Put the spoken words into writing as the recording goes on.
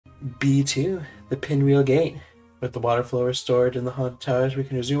B2, the Pinwheel Gate. With the water flow restored in the haunted towers, we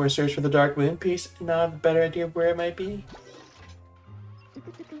can resume our search for the Dark Moon piece and now have a better idea of where it might be.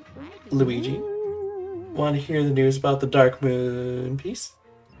 Luigi, want to hear the news about the Dark Moon piece?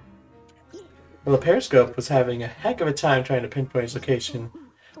 Well, the Periscope was having a heck of a time trying to pinpoint its location.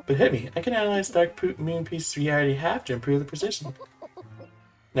 But hit me, I can analyze Dark Moon pieces we already have to improve the precision.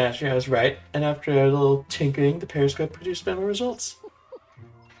 Naturally, I was right, and after a little tinkering, the Periscope produced better results.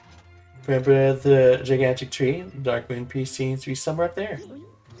 Remember the gigantic tree? The Dark Moon piece seems to be somewhere up there.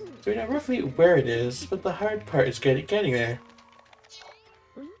 So we know roughly where it is, but the hard part is getting there.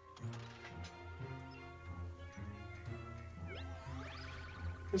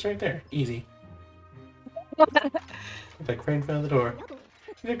 It's right there. Easy. Like right in front of the door.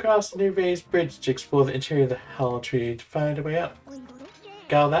 We need to cross the new raised bridge to explore the interior of the hollow tree to find a way up.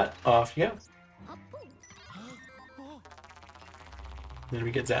 Got all that? Off you go. Then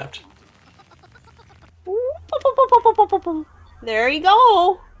we get zapped. There you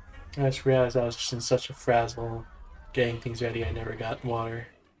go. I just realized I was just in such a frazzle getting things ready, I never got water.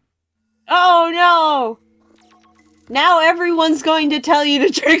 Oh no! Now everyone's going to tell you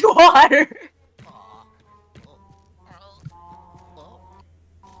to drink water!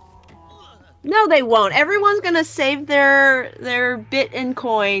 No, they won't. Everyone's gonna save their bit and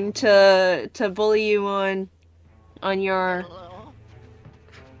coin to bully you on your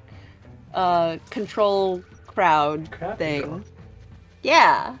control crowd thing. Control.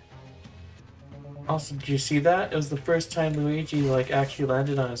 Yeah. Also, did you see that? It was the first time Luigi actually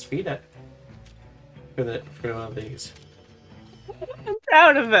landed on his feet for one of these. I'm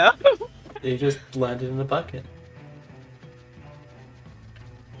proud of him. He just landed in a bucket.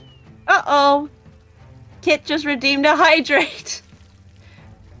 Uh-oh. Kit just redeemed a hydrate.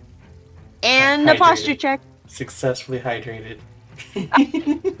 And a posture check. Successfully hydrated.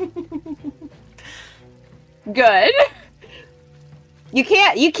 Good. You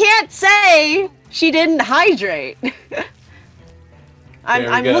can't say she didn't hydrate.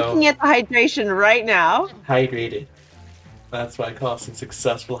 I'm looking at the hydration right now. Hydrated. That's why I call it some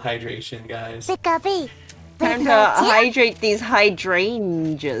successful hydration, guys. Time to hydrate these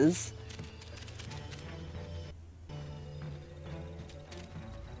hydrangeas.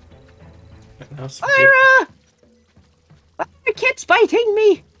 Ira! The kit's biting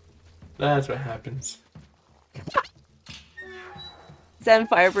me! That's what happens. Zen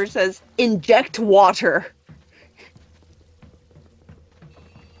Firebird says, inject water.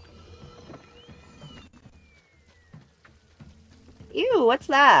 Ew, what's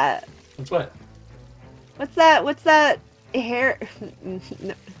that? What's what? What's that? What's that hair?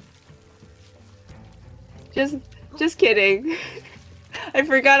 No. Just kidding. I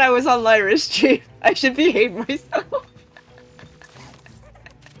forgot I was on Lyra's stream. I should behave myself.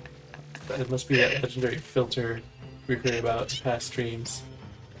 It must be that legendary filter we heard about in past streams.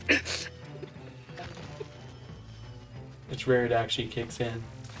 It's rare it actually kicks in.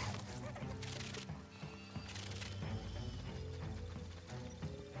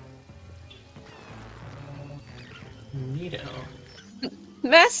 Neato.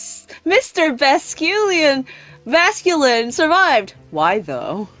 Mr. Vasculine survived. Why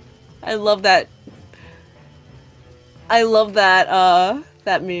though? I love that.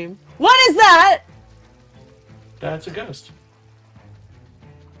 That meme. What is that? That's a ghost.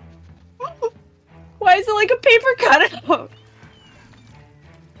 Why is it like a paper cutout?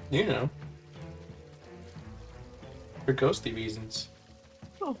 You know. For ghosty reasons.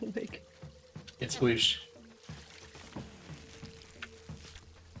 Oh my god. It's whoosh.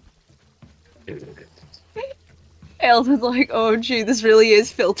 Ailton's like, oh gee, this really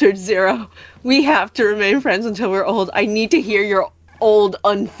is filtered zero. We have to remain friends until we're old. I need to hear your old,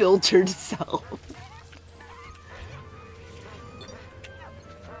 unfiltered self.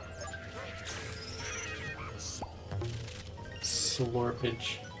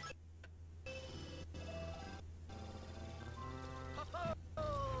 Slorpage.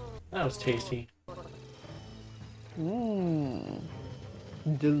 That was tasty. Mmm.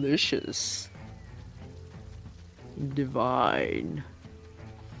 Delicious. Divine.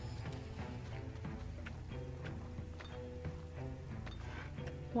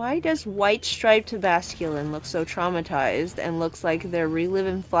 Why does white striped Basculin look so traumatized and looks like they're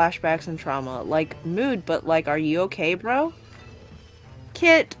reliving flashbacks and trauma? Like, mood, but like, are you okay, bro?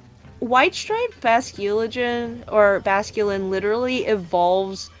 Kit, white striped Basculin literally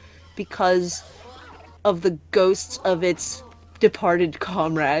evolves because of the ghosts of its departed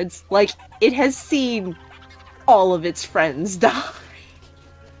comrades. Like, it has seen all of its friends die.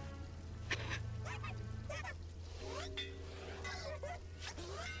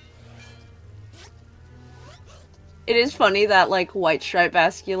 It is funny that, like, White Stripe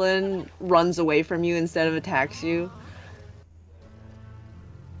Basculin runs away from you instead of attacks you.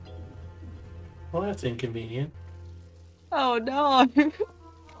 Well, that's inconvenient. Oh no.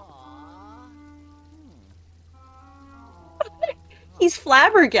 He's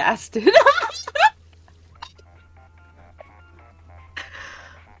flabbergasted.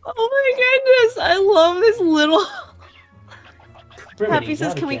 Oh my goodness, I love this little... Remedy, Happy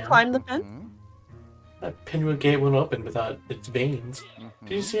says, can we climb the fence? That Pinwheel gate won't open without its veins.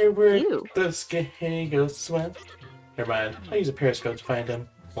 Did you see where Ew. the skinny ghosts went? Never mind, I'll use a periscope to find him.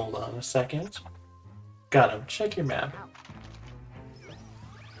 Hold on a second. Got him. Check your map.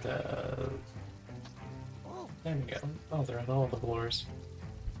 There we go. Oh, they're on all the floors.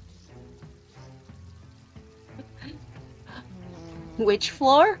 Which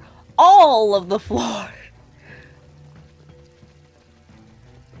floor? All of the floor.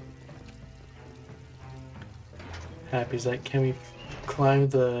 Happy's like, can we climb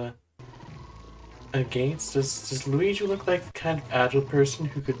the gates? Does Luigi look like the kind of agile person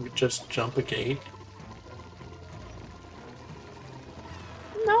who could just jump a gate?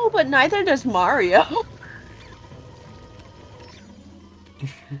 No, but neither does Mario.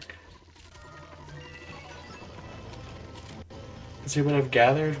 See, what I've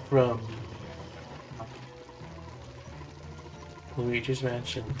gathered from Luigi's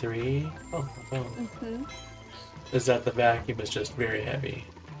Mansion 3 is that the vacuum is just very heavy.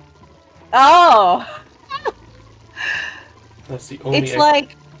 Oh! That's the only... It's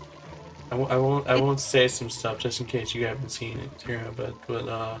like... I won't say some stuff just in case you haven't seen it, Tira, but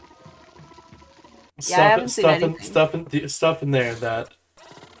Yeah, I haven't seen anything. Stuff in there that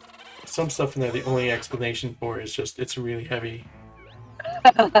some stuff in there the only explanation for is just it's really heavy.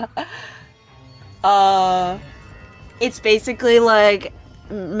 It's basically like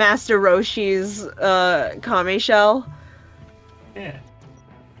Master Roshi's Kame Shell. Yeah.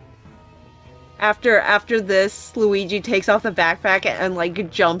 After this, Luigi takes off the backpack and like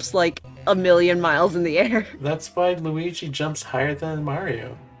jumps like 1,000,000 miles in the air. That's why Luigi jumps higher than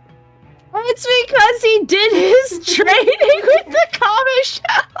Mario. It's because he did his training with the Kame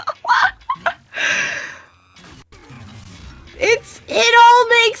Shell. It all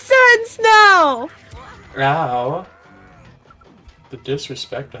makes sense now. Ow. The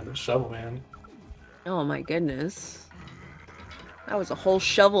disrespect on the shovel, man. Oh my goodness. That was a whole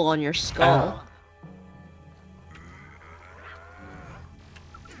shovel on your skull. Ow.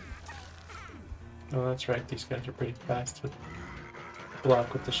 Oh, that's right. These guys are pretty fast to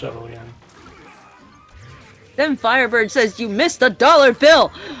block with the shovel again. Then Firebird says you missed a $1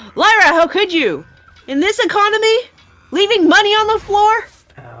 bill. Lyra, how could you? In this economy? Leaving money on the floor?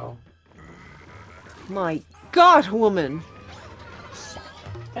 Ow. My God, woman.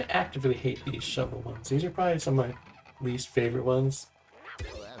 I actively hate these shovel ones. These are probably some of my least favorite ones.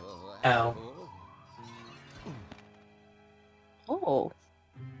 Ow. Oh.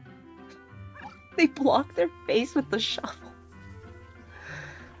 They block their face with the shovel.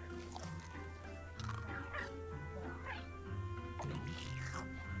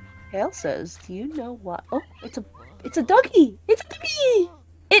 Hale says, do you know what? Oh, it's a doggy! It's a doggy!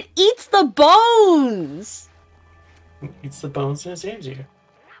 It eats the bones! Eats the bones and it saves you.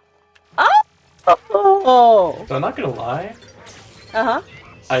 Oh! So I'm not gonna lie. Uh-huh.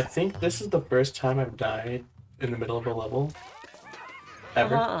 I think this is the first time I've died in the middle of a level.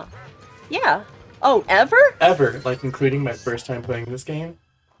 Ever. Uh-huh. Yeah. Oh, ever? Ever. Like, including my first time playing this game.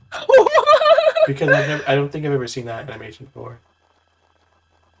 Because I don't think I've ever seen that animation before.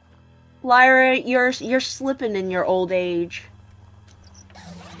 Lyra, you're slipping in your old age.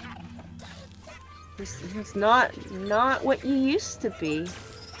 It's not what you used to be.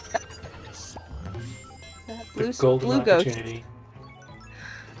 The golden opportunity.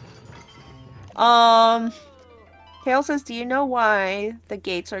 Kale says, do you know why the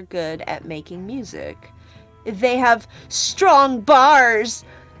gates are good at making music? They have strong bars!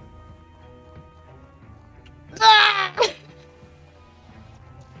 Ah!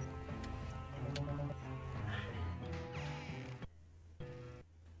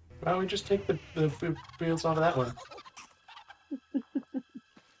 Why don't we just take the wheels off of that one?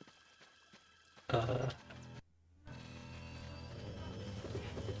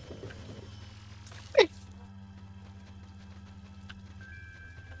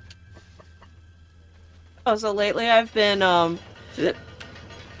 Oh, so lately I've been,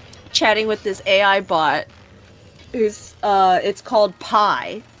 chatting with this AI bot who's, it's called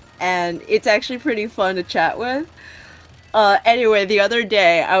Pi, and it's actually pretty fun to chat with. Anyway, the other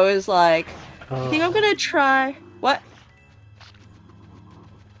day I was like, I think I'm gonna try... What?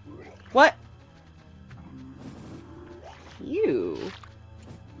 What? You.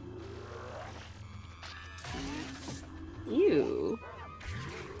 You.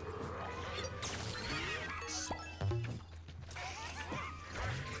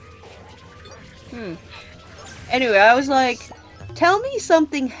 Anyway, I was like, tell me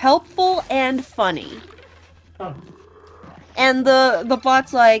something helpful and funny. Oh. And the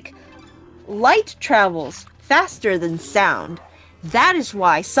bot's like, light travels faster than sound. That is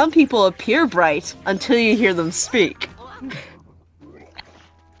why some people appear bright until you hear them speak.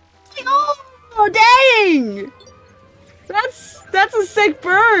 Oh, dang! That's a sick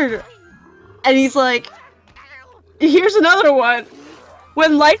bird! And he's like, here's another one.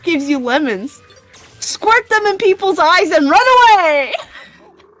 When life gives you lemons, squirt them in people's eyes and run away!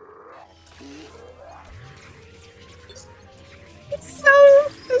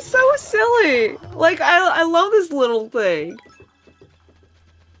 It's so silly. Like, I love this little thing.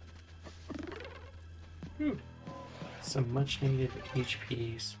 Some much needed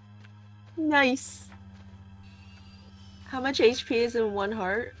HPs. Nice. How much HP is in one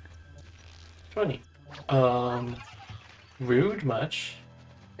heart? 20. Rude much.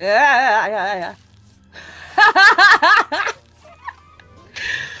 Yeah.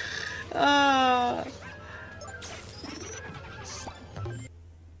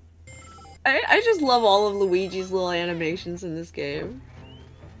 I just love all of Luigi's little animations in this game.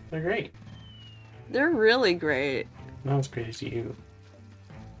 They're great. They're really great. Not as great as you.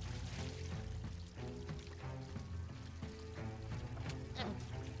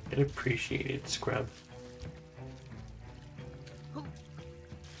 Get appreciated, scrub.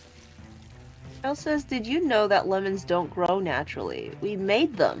 Elle says, did you know that lemons don't grow naturally? We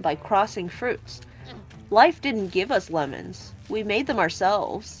made them by crossing fruits. Life didn't give us lemons. We made them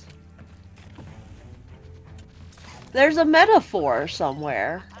ourselves. There's a metaphor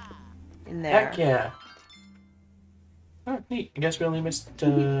somewhere in there. Heck yeah. Oh, neat. I guess we only missed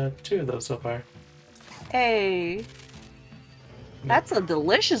 2 of those so far. Hey. That's a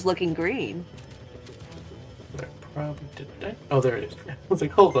delicious looking green. I probably did that. Oh, there it is. I was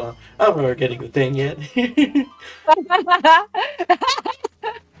like, hold on. I don't remember getting the thing yet.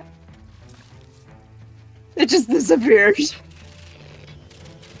 It just disappears.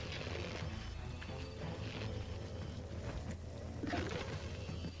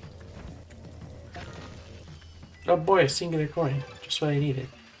 Oh boy, a singular coin. Just what I needed.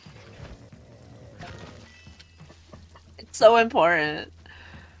 It's so important.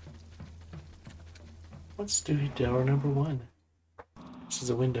 Let's do door number 1. This is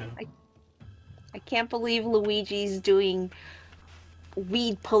a window. I can't believe Luigi's doing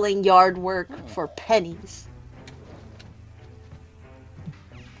weed pulling yard work for pennies.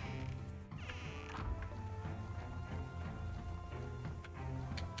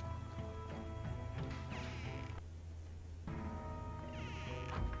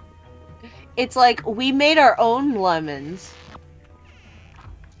 It's like, we made our own lemons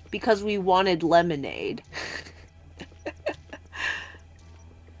because we wanted lemonade.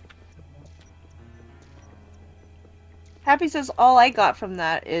 Happy says, all I got from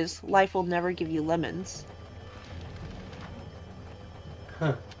that is life will never give you lemons.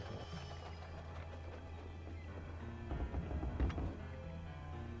 Huh.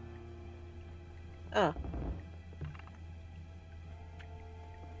 Oh.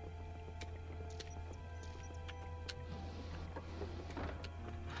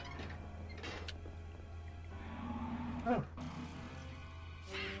 Oh.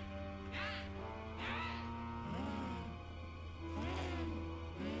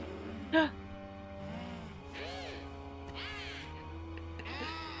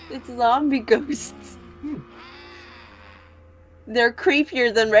 It's zombie ghosts. They're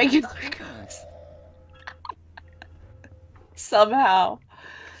creepier than regular ghosts. Somehow.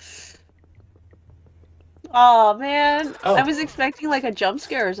 Oh man. Oh. I was expecting like a jump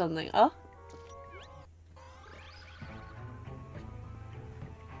scare or something. Oh.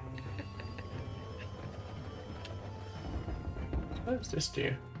 What does this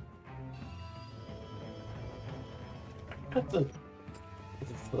do? Put the...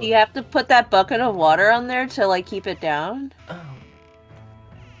 You have to put that bucket of water on there to like keep it down? Oh.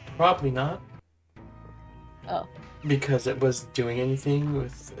 Probably not. Oh. Because it wasn't doing anything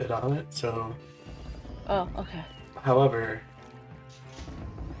with it on it, so... Oh, okay. However...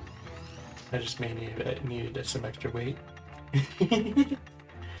 I just maybe needed some extra weight.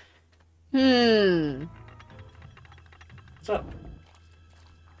 What's up?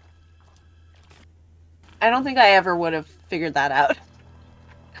 I don't think I ever would have figured that out.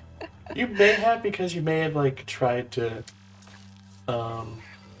 You may have, because you may have like tried to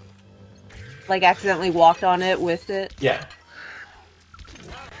Like accidentally walked on it with it? yeah.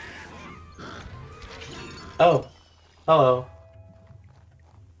 Oh, hello.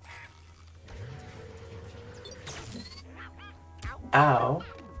 Ow.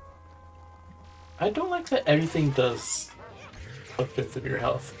 I don't like that everything does a fifth of your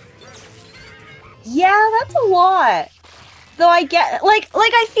health. Yeah, that's a lot. Though I get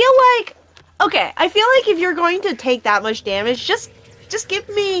I feel like okay, I feel like if you're going to take that much damage, just give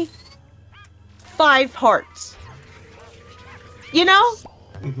me 5 hearts. You know?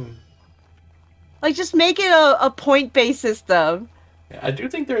 Mm-hmm. Like just make it a point-based system. Yeah, I do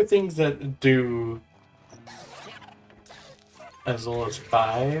think there are things that do as low as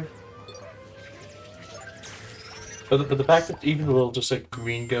 5. But the fact that even the little just like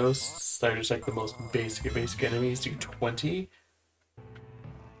green ghosts that are just like the most basic enemies do 20.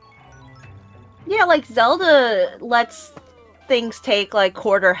 Yeah, like Zelda lets things take like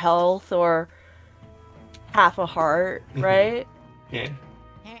quarter health or half a heart, right? Yeah.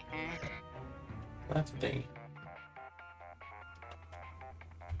 That's the thing.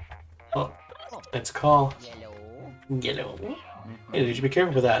 Oh, it's a call. Yellow. Hey, did you be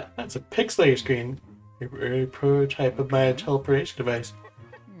careful with that? That's a Pixelator screen. A prototype of my teleportation device.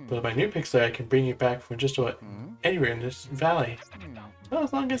 But with my new Pixelator, I can bring you back from just about anywhere in this valley. Well,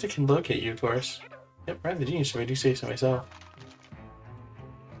 as long as I can locate you, of course. Yep, I'm the genius, so I do say so myself.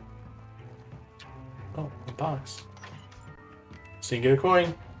 Oh, a box. So you get a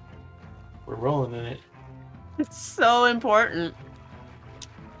coin. We're rolling in it. It's so important.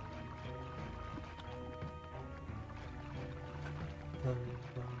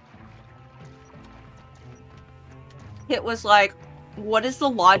 It was like, what is the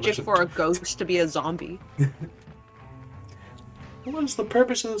logic for a ghost to be a zombie? What is the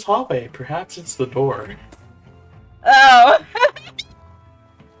purpose of this hallway? Perhaps it's the door. Oh!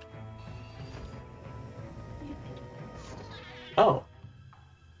 Oh.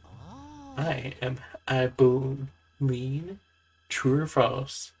 I believe, true or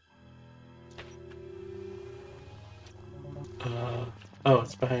false? Oh,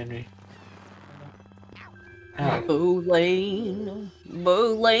 it's behind me. Ow. Boulain,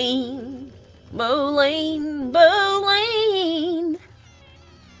 Boulain, Boulain, Boulain.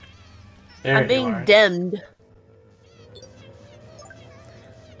 I'm being dimmed.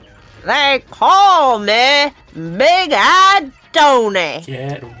 They call me Big-Eyed Tony.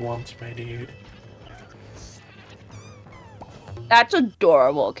 Get whumped, my dude. That's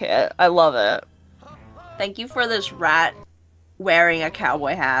adorable, Kit. I love it. Thank you for this rat wearing a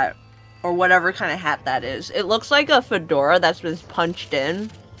cowboy hat. Or whatever kind of hat that is. It looks like a fedora that's been punched in.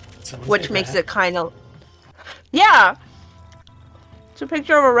 Which makes it kind of... Yeah! It's a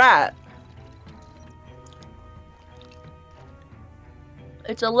picture of a rat.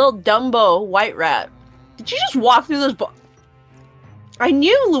 It's a little Dumbo white rat. Did you just walk through this I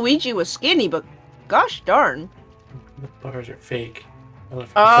knew Luigi was skinny, but gosh darn. The bars are fake. I don't know if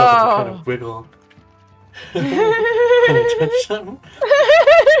you can tell, but they kind of wiggle. Can I touch something?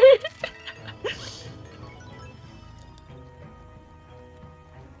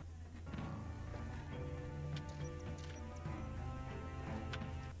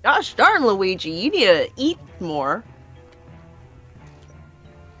 Gosh darn, Luigi, you need to eat more.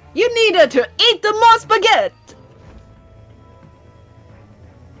 You needed to eat the more spaghetti!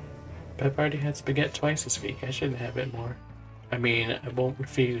 I've already had spaghetti twice this week. I shouldn't have it more. I mean, I won't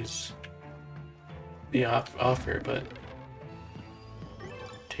refuse the offer, but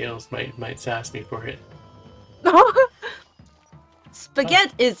Tails might sass me for it.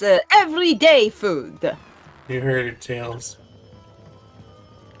 Spaghetti is a everyday food. You heard, Tails.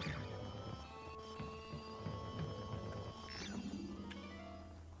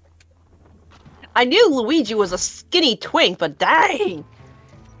 I knew Luigi was a skinny twink, but dang!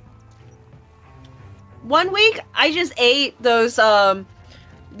 One week, I just ate those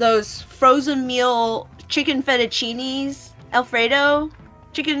frozen meal chicken fettuccinis, Alfredo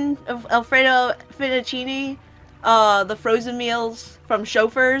fettuccine, the frozen meals from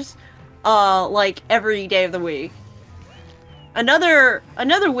Chauffeurs, like every day of the week. Another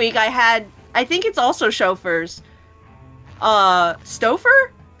week, I think it's also Chauffeurs,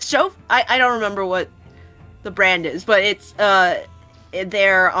 Stouffer? I don't remember what the brand is, but it's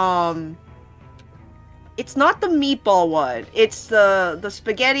it's not the meatball one. It's the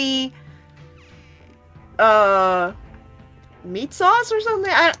spaghetti meat sauce or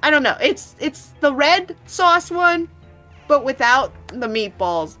something. I don't know. It's the red sauce one, but without the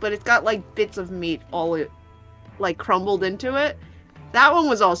meatballs. But it's got like bits of meat all like crumbled into it. That one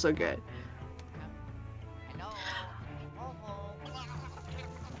was also good.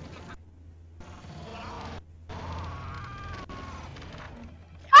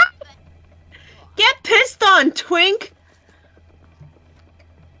 Get pissed on! twink.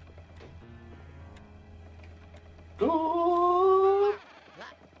 Go.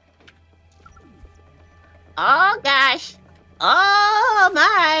 Oh gosh. Oh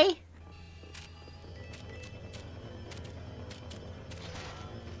my.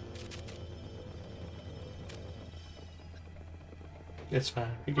 It's fine.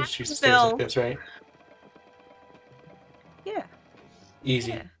 You can shoot stairs like this, right? Yeah.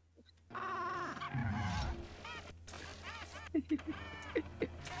 Easy. Yeah.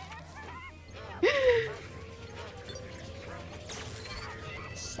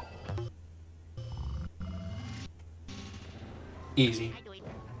 Easy.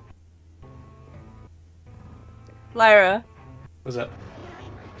 Lyra. What's up?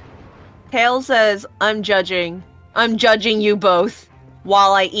 Tails says, I'm judging. I'm judging you both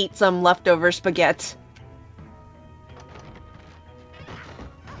while I eat some leftover spaghetti.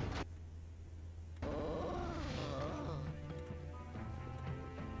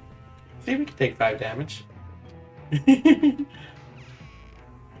 See, we can take 5 damage.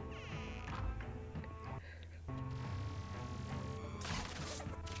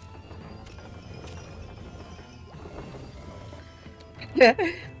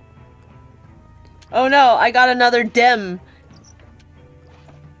 Oh no, I got another dim.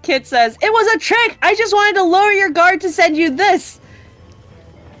 Kit says, it was a trick! I just wanted to lower your guard to send you this!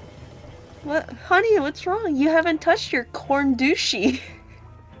 What? Honey, what's wrong? You haven't touched your corn douchey.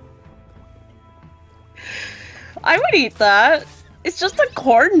 I would eat that. It's just a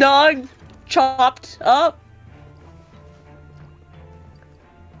corn dog chopped up.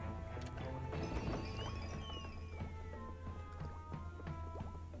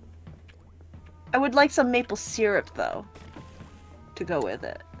 I would like some maple syrup, though, to go with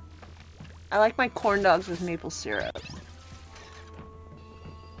it. I like my corn dogs with maple syrup.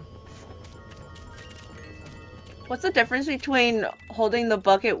 What's the difference between holding the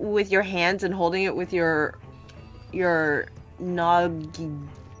bucket with your hands and holding it with your nodular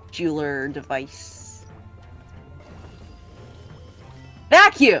device?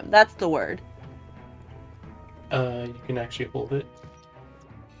 Vacuum! That's the word. You can actually hold it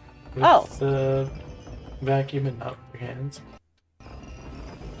with the vacuum and not with your hands.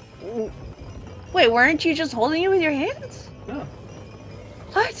 Wait, weren't you just holding it with your hands? No.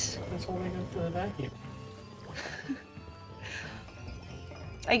 What? I was holding up the vacuum.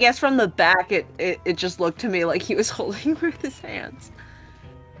 I guess from the back, it just looked to me like he was holding it with his hands.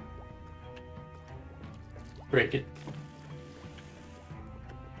 Break it.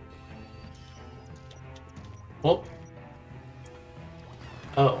 Well.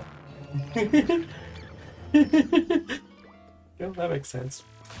 Oh. Yeah, that makes sense.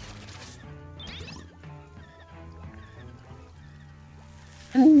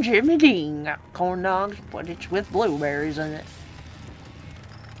 Jimmy Dean got corn dogs, but it's with blueberries in it.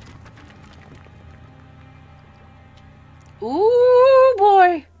 Ooh,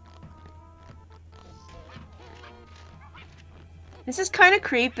 boy. This is kind of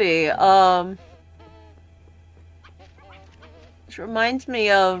creepy. This reminds me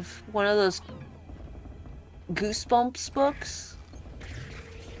of one of those Goosebumps books.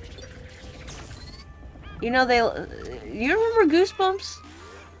 You know, you remember Goosebumps?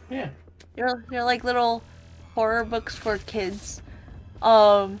 Yeah. They're like little horror books for kids.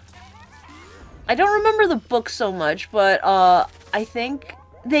 I don't remember the book so much, but I think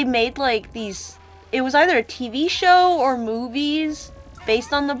they made like these. It was either a TV show or movies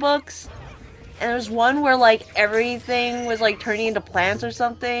based on the books. And there was one where like everything was like turning into plants or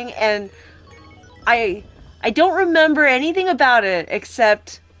something, and I don't remember anything about it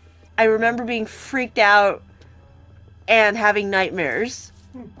except I remember being freaked out and having nightmares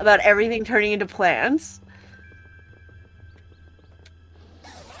about everything turning into plants.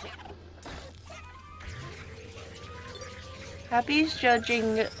 Happy's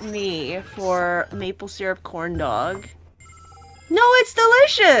judging me for maple syrup corn dog. No, it's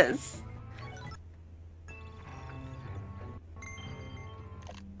delicious!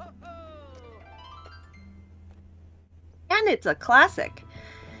 And it's a classic.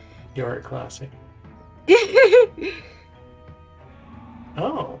 You're a classic.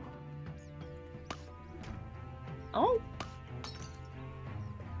 Oh. Oh.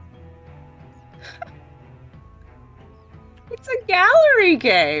 It's a gallery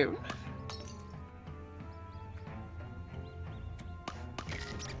game.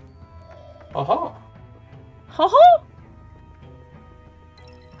 Aha. Ho-ho!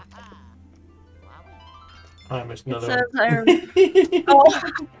 I missed another It one. says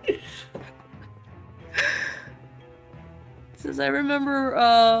oh. It says I remember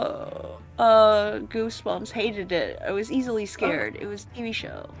Goosebumps. Hated it. I was easily scared. It was a TV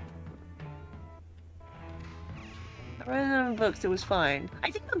show. I read it in the books. It was fine. I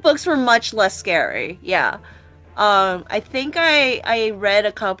think the books were much less scary. Yeah. I think I read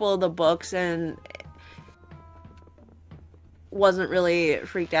a couple of the books and wasn't really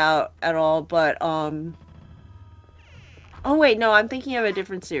freaked out at all, but oh wait, no, I'm thinking of a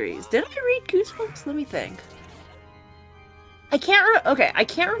different series. Did I read Goosebumps? Let me think. I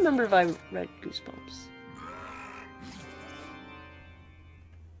can't remember if I read Goosebumps.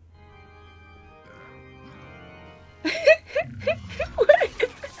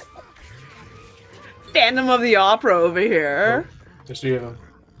 Phantom of the Opera over here. Oh, there's 3 of them.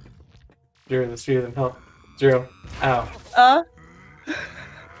 Zero, there's 3 of them. Help. 0. Ow.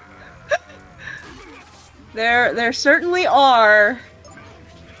 There certainly are.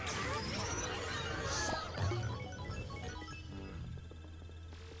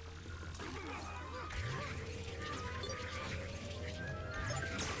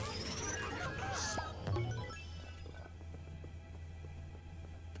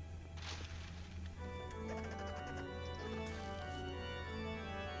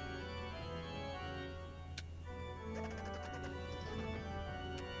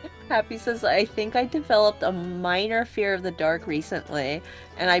 Happy says, I think I developed a minor fear of the dark recently,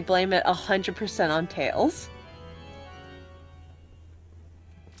 and I blame it 100% on Tails.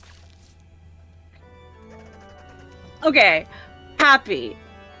 Okay, Happy,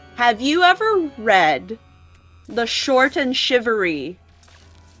 have you ever read the Short and Shivery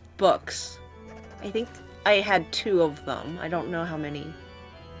books? I think I had 2 of them. I don't know how many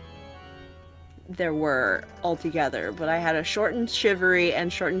there were altogether, but I had a Short and Shivery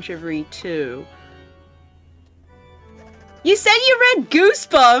and Short and Shivery 2. You said you read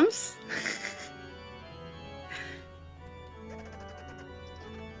Goosebumps!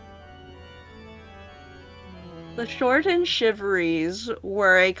 The Short and Shiveries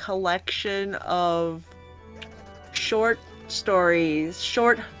were a collection of short stories,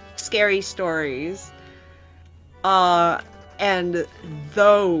 short scary stories, and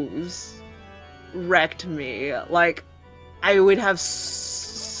those wrecked me. Like, I would have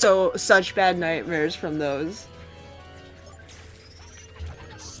such bad nightmares from those.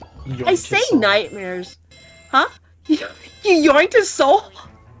 I say nightmares. Huh? You yoinked his soul?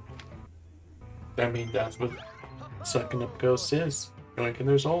 I mean, that's what sucking up ghosts is. Yoinking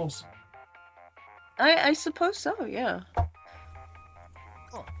their souls. I suppose so, yeah.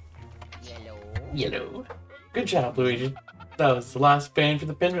 Yellow. Good job, Luigi. That was the last band for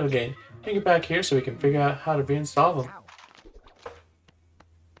the Pinwheel game. Take it back here so we can figure out how to reinstall them.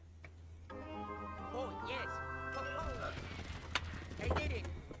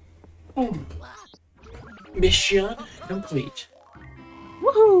 Boom. Mission complete.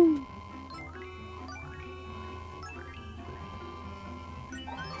 Woohoo!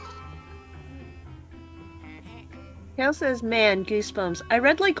 Cal says, man, Goosebumps. I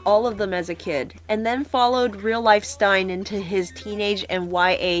read like all of them as a kid, and then followed Real Life Stein into his teenage and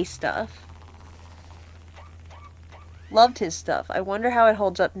YA stuff. Loved his stuff. I wonder how it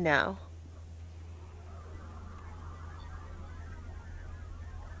holds up now.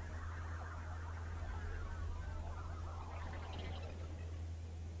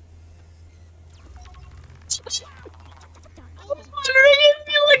 I was wondering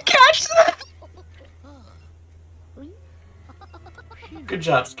if you would catch that! Good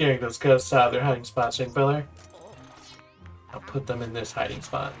job scaring those ghosts out of their hiding spots, Young Filler. I'll put them in this hiding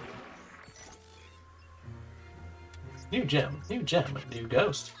spot. New gem, new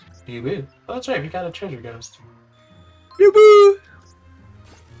ghost. New boo. Oh, that's right, we got a treasure ghost. New boo!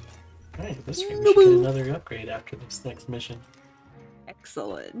 Alright, this room should get another upgrade after this next mission.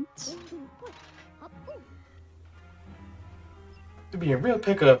 Excellent. It'd be a real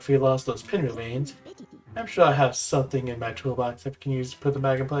pickup if we lost those Pinwheel veins. I'm sure I have something in my toolbox that we can use to put them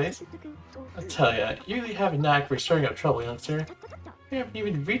back in place. I'll tell ya, you really have a knack for stirring up trouble, youngster. We haven't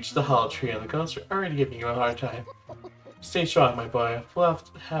even reached the hollow tree and the ghosts are already giving you a hard time. Stay strong, my boy. We'll have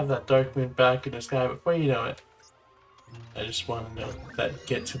to have that dark moon back in the sky before you know it. I just want to know that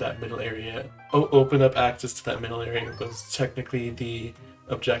get to that middle area. Open up access to that middle area was technically the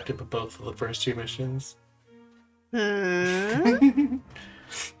objective of both of the first 2 missions.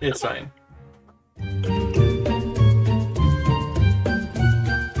 It's fine.